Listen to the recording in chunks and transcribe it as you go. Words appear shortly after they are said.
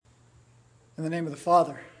In the name of the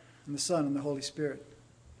Father, and the Son, and the Holy Spirit.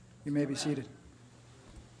 You may be seated.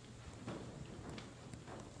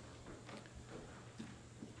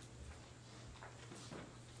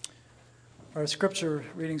 Our scripture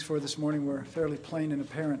readings for this morning were fairly plain and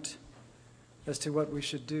apparent as to what we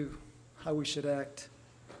should do, how we should act,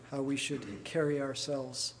 how we should carry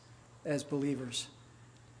ourselves as believers.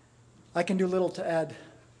 I can do little to add,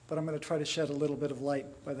 but I'm going to try to shed a little bit of light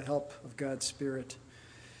by the help of God's Spirit.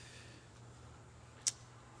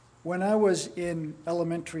 When I was in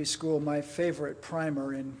elementary school, my favorite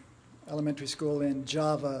primer in elementary school in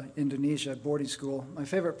Java, Indonesia, boarding school, my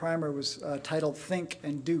favorite primer was titled Think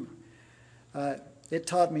and Do. It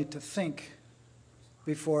taught me to think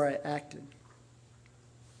before I acted.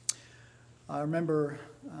 I remember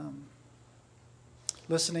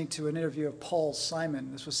listening to an interview of Paul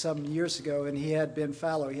Simon. This was some years ago, and he had been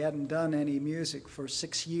fallow. He hadn't done any music for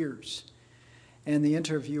 6 years. And the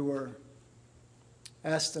interviewer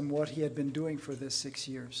asked him what he had been doing for this 6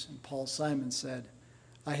 years. And Paul Simon said,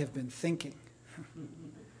 "I have been thinking."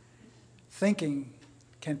 Thinking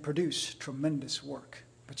can produce tremendous work,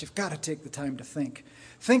 but you've got to take the time to think.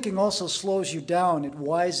 Thinking also slows you down. It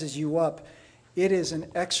wises you up. It is an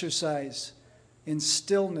exercise in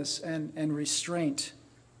stillness and restraint.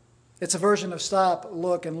 It's a version of stop,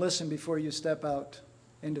 look, and listen before you step out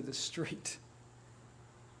into the street.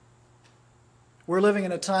 We're living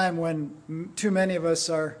in a time when too many of us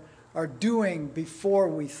are doing before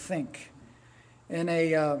we think. In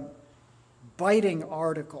a biting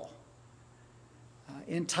article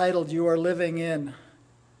entitled, "You Are Living in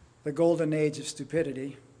the Golden Age of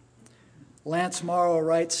Stupidity," Lance Morrow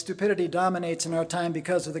writes, "Stupidity dominates in our time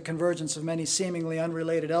because of the convergence of many seemingly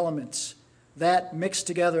unrelated elements that, mixed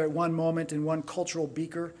together at one moment in one cultural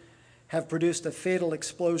beaker, have produced a fatal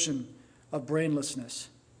explosion of brainlessness."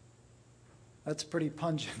 That's pretty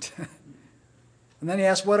pungent. And then he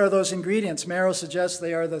asks, what are those ingredients? Morrow suggests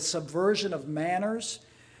they are the subversion of manners,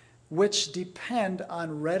 which depend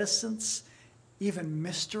on reticence, even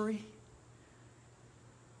mystery.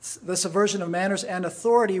 The subversion of manners and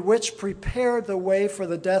authority, which prepare the way for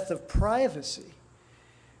the death of privacy,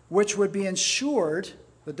 which would be ensured,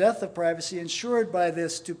 the death of privacy ensured by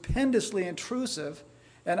this stupendously intrusive,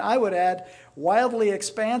 and I would add, wildly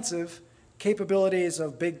expansive capabilities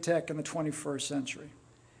of big tech in the 21st century.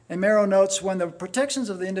 And Morrow notes, when the protections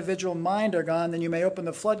of the individual mind are gone, then you may open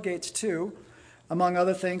the floodgates to, among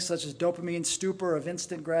other things, such as dopamine stupor of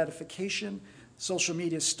instant gratification, social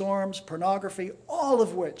media storms, pornography, all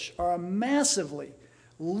of which are a massively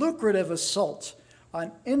lucrative assault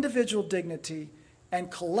on individual dignity and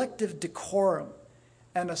collective decorum,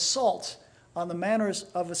 an assault on the manners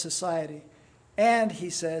of a society, and, he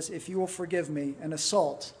says, if you will forgive me, an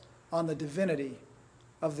assault on the divinity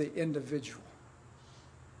of the individual.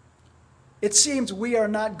 It seems we are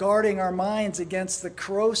not guarding our minds against the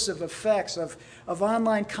corrosive effects of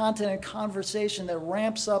online content and conversation that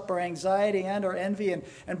ramps up our anxiety and our envy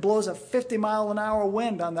and blows a 50-mile-an-hour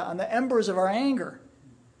wind on the embers of our anger.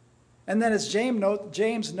 And then as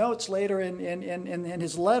James notes later in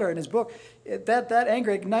his letter, in his book, that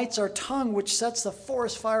anger ignites our tongue, which sets the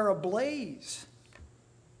forest fire ablaze.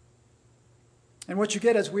 And what you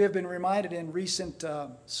get, as we have been reminded in recent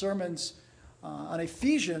sermons on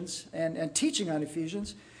Ephesians and teaching on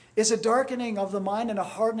Ephesians, is a darkening of the mind and a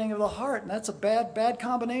hardening of the heart. And that's a bad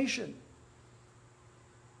combination.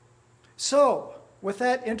 So, with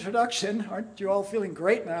that introduction, aren't you all feeling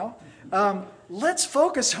great now? Let's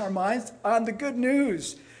focus our minds on the good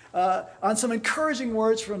news, on some encouraging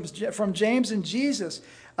words from James and Jesus.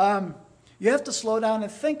 You have to slow down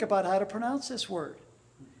and think about how to pronounce this word.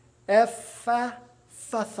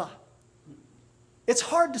 Ephphatha. It's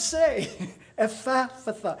hard to say.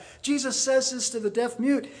 Ephphatha. Jesus says this to the deaf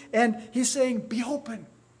mute, and he's saying, be open,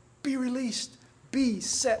 be released, be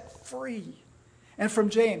set free. And from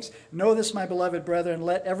James, know this, my beloved brethren,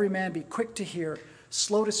 let every man be quick to hear,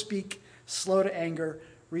 slow to speak, slow to anger,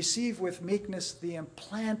 receive with meekness the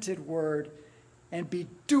implanted word, and be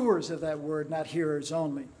doers of that word, not hearers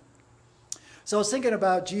only. So I was thinking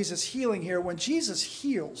about Jesus healing here. When Jesus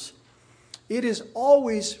heals, it is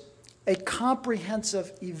always a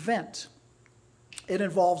comprehensive event. It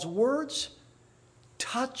involves words,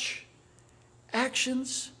 touch,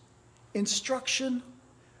 actions, instruction,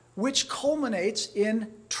 which culminates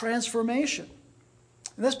in transformation.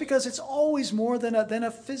 And that's because it's always more than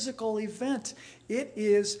a physical event. It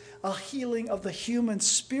is a healing of the human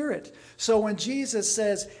spirit. So when Jesus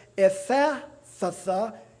says,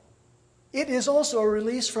 Ephphatha, it is also a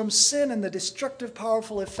release from sin and the destructive,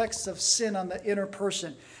 powerful effects of sin on the inner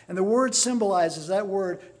person. And the word symbolizes, that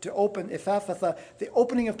word to open, Ephphatha, the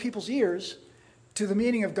opening of people's ears to the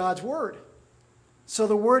meaning of God's word. So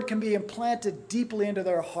the word can be implanted deeply into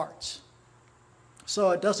their hearts.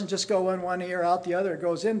 So it doesn't just go in one ear, out the other. It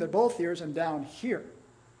goes into both ears and down here.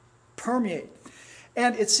 Permeate.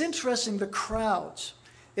 And it's interesting, the crowds.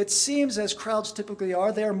 It seems, as crowds typically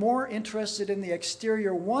are, they're more interested in the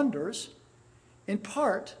exterior wonders, in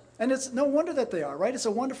part. And it's no wonder that they are, right? It's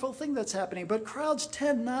a wonderful thing that's happening. But crowds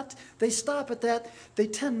tend not, they stop at that. They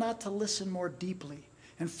tend not to listen more deeply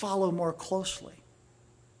and follow more closely.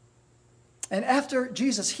 And after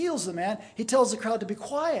Jesus heals the man, he tells the crowd to be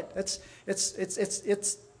quiet. It's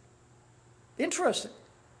interesting.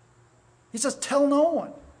 He says, tell no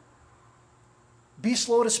one. Be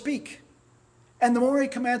slow to speak. And the more he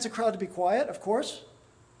commands the crowd to be quiet, of course,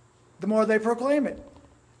 the more they proclaim it.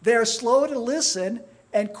 They are slow to listen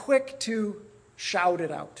and quick to shout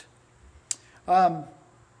it out.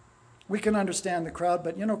 We can understand the crowd,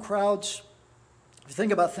 but crowds, if you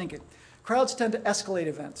think about thinking, crowds tend to escalate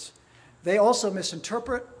events. They also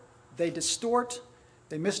misinterpret, they distort,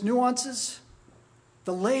 they miss nuances,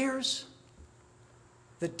 the layers,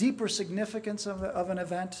 the deeper significance of an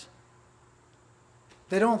event.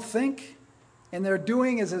 They don't think, and their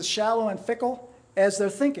doing is as shallow and fickle as their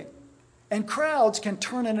thinking. And crowds can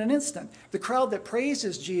turn in an instant. The crowd that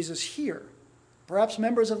praises Jesus here, perhaps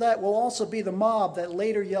members of that, will also be the mob that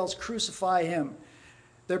later yells, "Crucify him."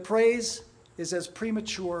 Their praise is as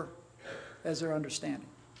premature as their understanding.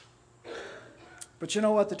 But you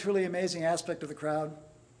know what? The truly amazing aspect of the crowd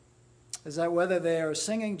is that whether they are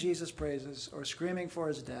singing Jesus' praises or screaming for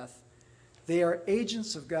his death, they are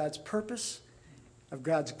agents of God's purpose, of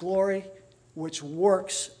God's glory, which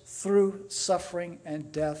works through suffering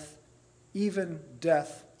and death, even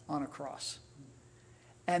death on a cross.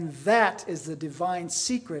 And that is the divine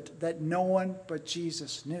secret that no one but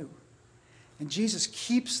Jesus knew. And Jesus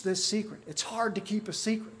keeps this secret. It's hard to keep a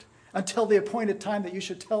secret until the appointed time that you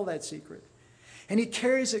should tell that secret. And he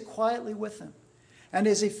carries it quietly with him. And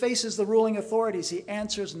as he faces the ruling authorities, he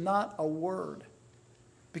answers not a word,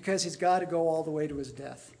 because he's got to go all the way to his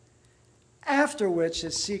death. After which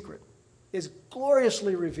his secret is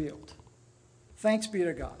gloriously revealed. Thanks be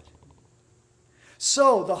to God.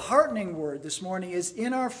 So the heartening word this morning is,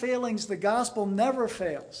 in our failings, the gospel never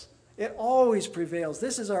fails. It always prevails.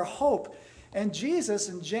 This is our hope. And Jesus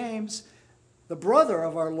and James, the brother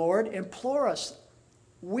of our Lord, implore us,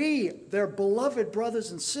 we, their beloved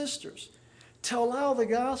brothers and sisters, to allow the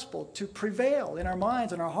gospel to prevail in our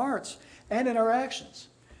minds and our hearts and in our actions.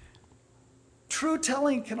 True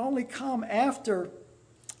telling can only come after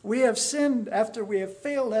we have sinned, after we have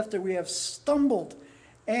failed, after we have stumbled,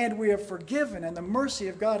 and we are forgiven, and the mercy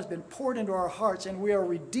of God has been poured into our hearts, and we are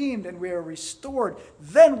redeemed, and we are restored.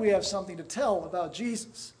 Then we have something to tell about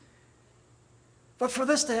Jesus. But for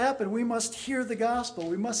this to happen, we must hear the gospel.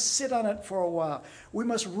 We must sit on it for a while. We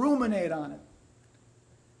must ruminate on it.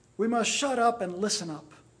 We must shut up and listen up.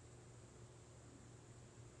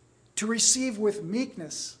 To receive with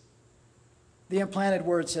meekness the implanted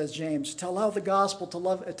word, says James, to allow the gospel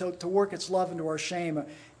to work its love into our shame,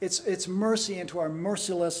 its mercy into our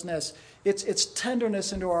mercilessness, its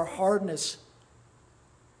tenderness into our hardness.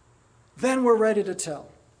 Then we're ready to tell.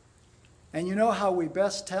 And you know how we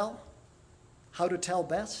best tell? How to tell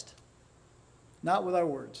best? Not with our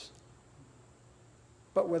words,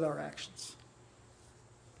 but with our actions.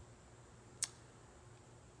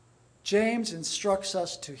 James instructs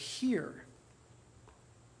us to hear,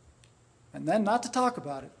 and then not to talk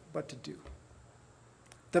about it, but to do.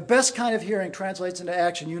 The best kind of hearing translates into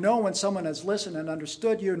action. You know when someone has listened and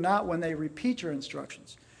understood you, not when they repeat your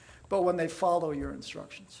instructions, but when they follow your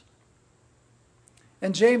instructions.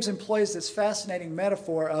 And James employs this fascinating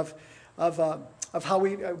metaphor of how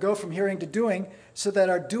we go from hearing to doing, so that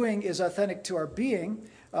our doing is authentic to our being.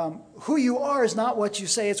 Who you are is not what you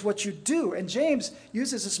say, it's what you do. And James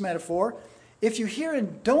uses this metaphor. If you hear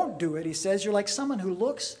and don't do it, he says, you're like someone who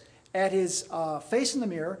looks at his face in the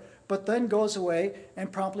mirror, but then goes away and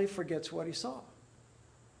promptly forgets what he saw.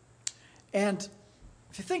 And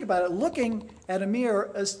if you think about it, looking at a mirror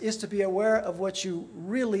is to be aware of what you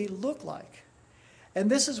really look like. And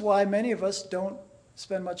this is why many of us don't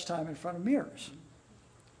spend much time in front of mirrors.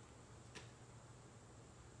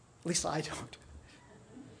 At least I don't.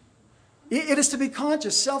 It is to be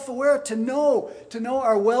conscious, self-aware, to know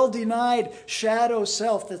our well-denied shadow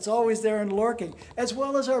self that's always there and lurking, as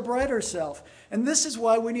well as our brighter self. And this is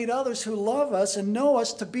why we need others who love us and know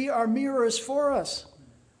us to be our mirrors for us,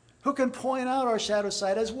 who can point out our shadow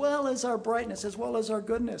side as well as our brightness, as well as our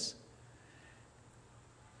goodness.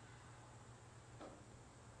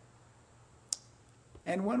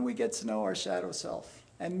 And when we get to know our shadow self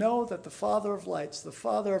and know that the Father of lights, the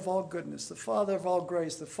Father of all goodness, the Father of all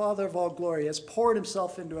grace, the Father of all glory has poured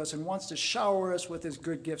himself into us and wants to shower us with his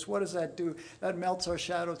good gifts. What does that do? That melts our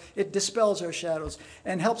shadows. It dispels our shadows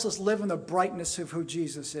and helps us live in the brightness of who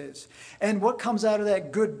Jesus is. And what comes out of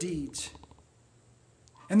that? Good deeds.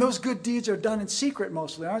 And those good deeds are done in secret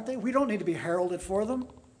mostly, aren't they? We don't need to be heralded for them.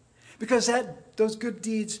 Because those good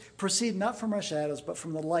deeds proceed not from our shadows, but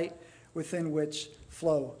from the light within which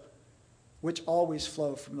always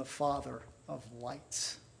flow from the Father of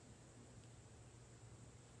lights.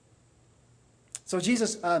 So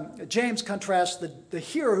James contrasts the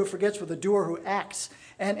hearer who forgets with the doer who acts.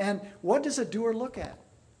 And what does a doer look at?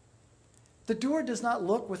 The doer does not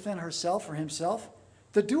look within herself or himself.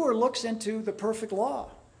 The doer looks into the perfect law.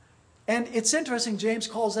 And it's interesting, James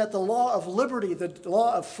calls that the law of liberty, the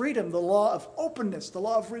law of freedom, the law of openness, the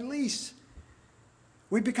law of release.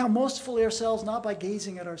 We become most fully ourselves not by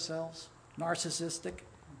gazing at ourselves, narcissistic.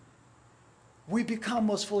 We become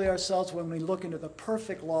most fully ourselves when we look into the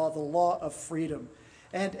perfect law, the law of freedom.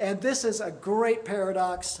 And this is a great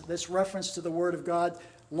paradox, this reference to the Word of God.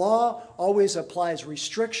 Law always applies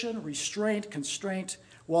restriction, restraint, constraint,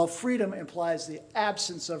 while freedom implies the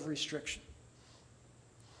absence of restriction.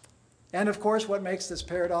 And of course, what makes this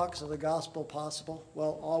paradox of the gospel possible?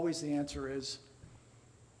 Well, always the answer is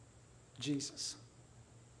Jesus.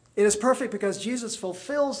 It is perfect because Jesus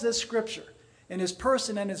fulfills this scripture in his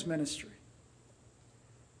person and his ministry.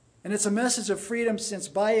 And it's a message of freedom since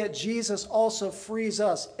by it Jesus also frees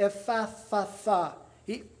us. Ephathatha.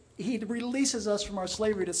 He releases us from our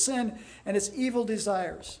slavery to sin and its evil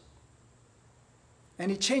desires.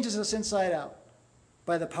 And he changes us inside out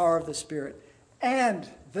by the power of the Spirit. And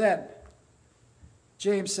then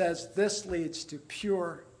James says this leads to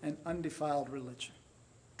pure and undefiled religion,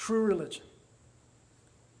 true religion,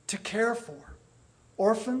 to care for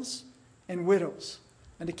orphans and widows,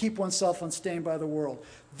 and to keep oneself unstained by the world.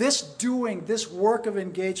 This work of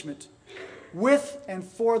engagement with and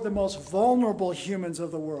for the most vulnerable humans of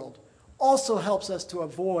the world also helps us to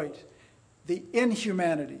avoid the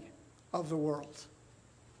inhumanity of the world.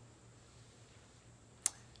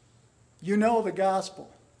 You know the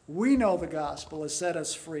gospel. We know the gospel has set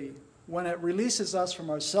us free when it releases us from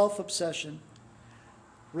our self-obsession,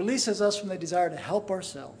 releases us from the desire to help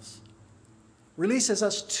ourselves, releases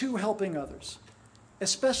us to helping others,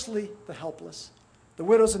 especially the helpless, the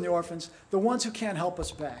widows and the orphans, the ones who can't help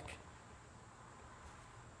us back.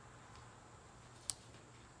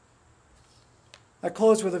 I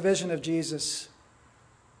close with a vision of Jesus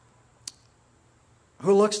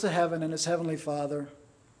who looks to heaven and his heavenly Father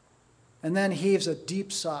and then heaves a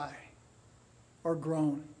deep sigh or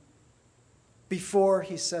groan before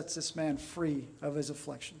he sets this man free of his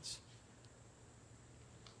afflictions.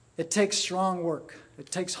 It takes strong work.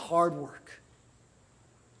 It takes hard work.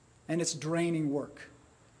 And it's draining work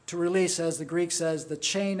to release, as the Greek says, the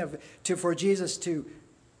chain of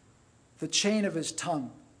his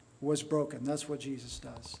tongue was broken. That's what Jesus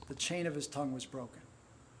does. The chain of his tongue was broken.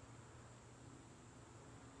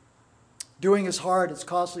 Doing is hard, it's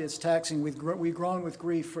costly, it's taxing. We groan with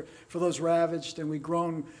grief for those ravaged, and we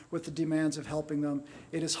groan with the demands of helping them.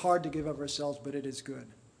 It is hard to give of ourselves, but it is good.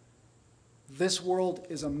 This world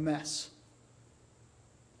is a mess,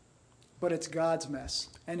 but it's God's mess.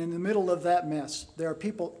 And in the middle of that mess, there are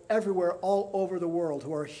people everywhere, all over the world,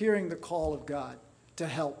 who are hearing the call of God to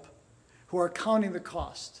help, who are counting the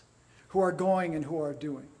cost, who are going and who are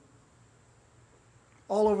doing.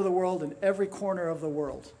 All over the world, in every corner of the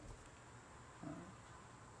world.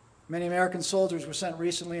 Many American soldiers were sent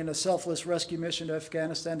recently in a selfless rescue mission to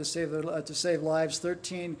Afghanistan to save lives.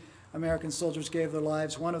 13 American soldiers gave their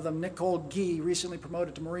lives. One of them, Nicole Gee, recently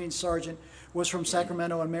promoted to Marine Sergeant, was from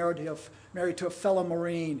Sacramento and married to a fellow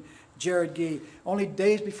Marine, Jared Gee. Only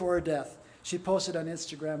days before her death, she posted on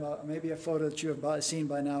Instagram maybe a photo that you have seen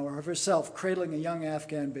by now of herself cradling a young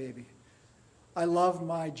Afghan baby. "I love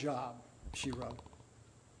my job," she wrote.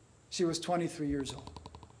 She was 23 years old.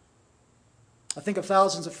 I think of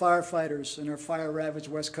thousands of firefighters in our fire-ravaged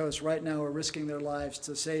West Coast right now are risking their lives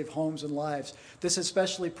to save homes and lives. This is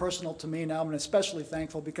especially personal to me now. I'm especially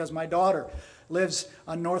thankful because my daughter lives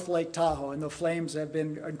on North Lake Tahoe, and the flames have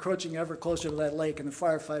been encroaching ever closer to that lake, and the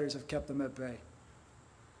firefighters have kept them at bay.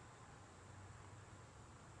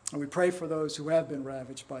 And we pray for those who have been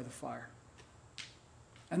ravaged by the fire.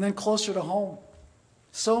 And then closer to home,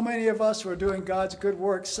 so many of us who are doing God's good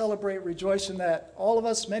work celebrate, rejoice in that. All of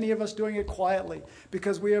us, many of us doing it quietly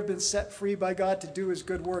because we have been set free by God to do his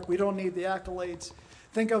good work. We don't need the accolades.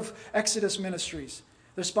 Think of Exodus Ministries.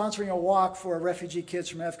 They're sponsoring a walk for refugee kids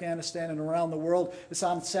from Afghanistan and around the world. It's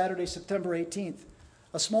on Saturday, September 18th.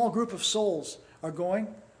 A small group of souls are going,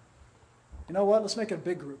 you know what? Let's make it a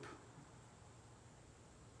big group.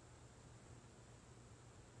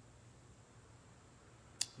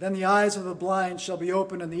 Then the eyes of the blind shall be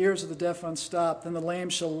opened and the ears of the deaf unstopped. Then the lame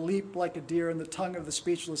shall leap like a deer and the tongue of the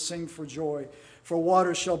speechless sing for joy. For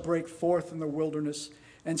waters shall break forth in the wilderness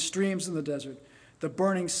and streams in the desert. The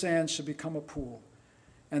burning sand shall become a pool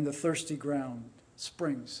and the thirsty ground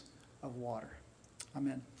springs of water.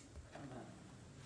 Amen.